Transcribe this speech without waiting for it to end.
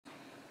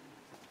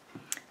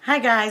Hi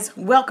guys,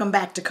 welcome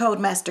back to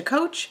Codemaster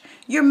Coach,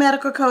 your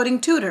medical coding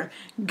tutor.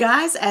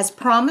 Guys, as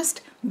promised,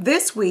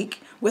 this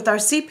week with our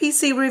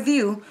CPC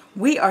review,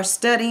 we are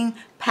studying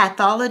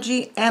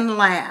Pathology and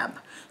Lab.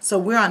 So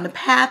we're on the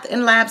Path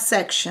and Lab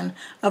section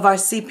of our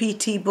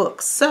CPT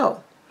books.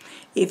 So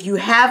if you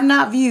have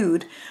not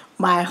viewed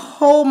my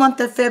whole month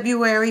of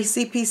February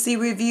CPC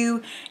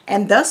review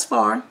and thus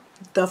far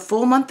the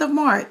full month of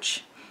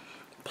March,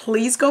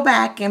 please go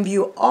back and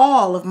view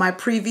all of my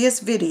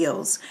previous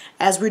videos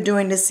as we're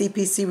doing the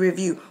CPC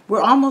review.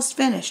 We're almost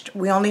finished.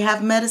 We only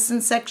have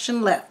medicine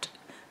section left.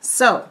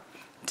 So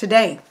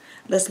today,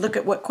 let's look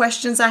at what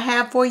questions I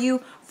have for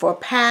you for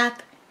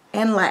Path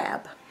and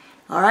Lab.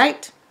 All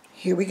right,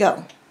 here we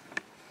go.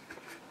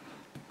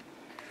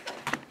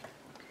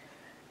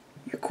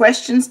 Your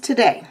questions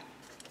today.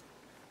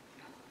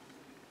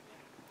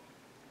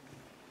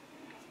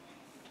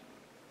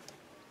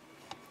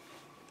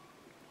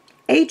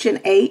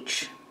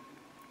 H&H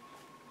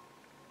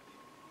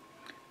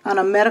on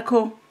a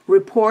medical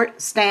report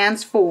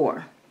stands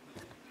for.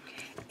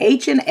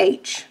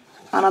 H&H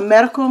on a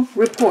medical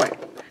report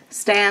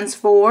stands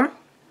for,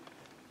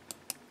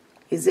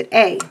 is it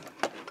A,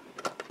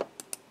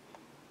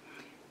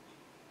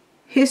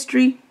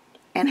 history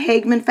and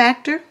Hagman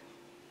factor,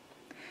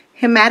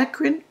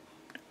 hematocrit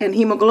and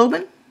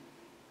hemoglobin,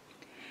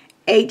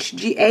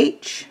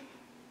 HGH,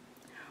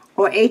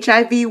 or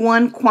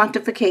HIV-1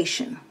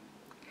 quantification?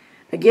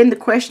 Again, the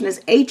question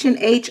is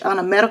H&H on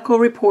a medical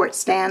report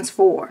stands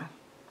for.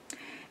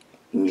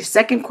 In your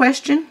second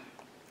question,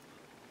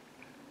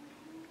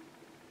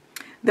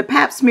 the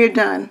pap smear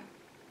done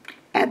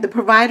at the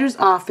provider's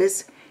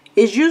office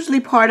is usually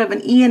part of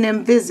an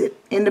E&M visit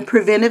in the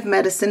preventive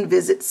medicine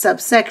visit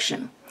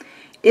subsection.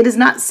 It is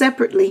not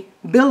separately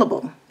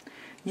billable.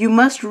 You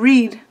must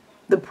read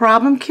the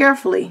problem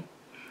carefully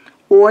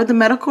or the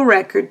medical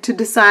record to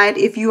decide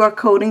if you are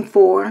coding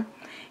for,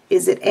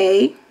 is it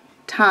A,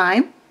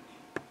 time,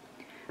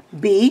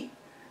 B,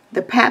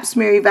 the pap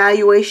smear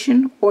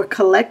evaluation or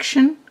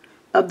collection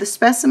of the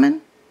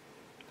specimen,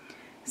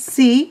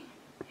 C,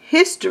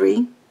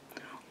 history,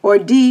 or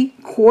D,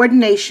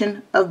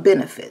 coordination of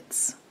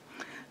benefits?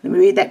 Let me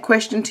read that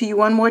question to you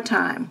one more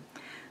time.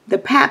 The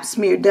pap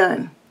smear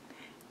done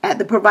at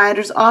the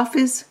provider's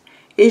office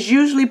is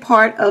usually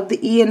part of the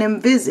E&M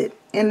visit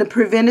in the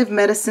preventive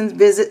medicine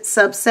visit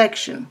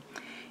subsection.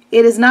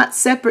 It is not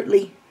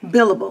separately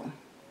billable.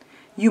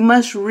 You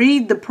must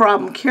read the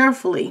problem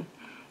carefully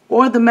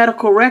or the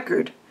medical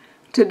record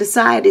to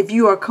decide if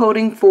you are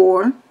coding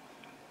for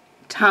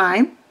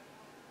time,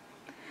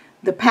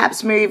 the pap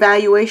smear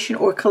evaluation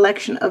or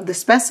collection of the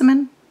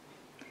specimen,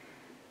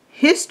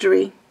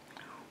 history,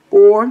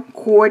 or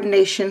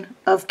coordination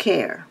of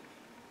care.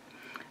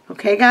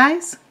 Okay,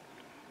 guys?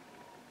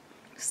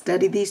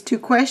 Study these two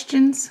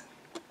questions,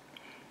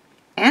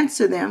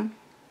 answer them,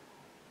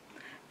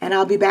 and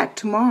I'll be back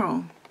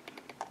tomorrow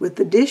with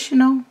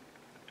additional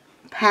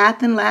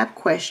Path and Lab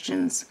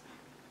questions.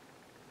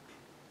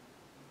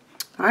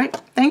 All right,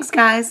 thanks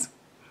guys.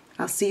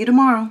 I'll see you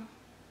tomorrow.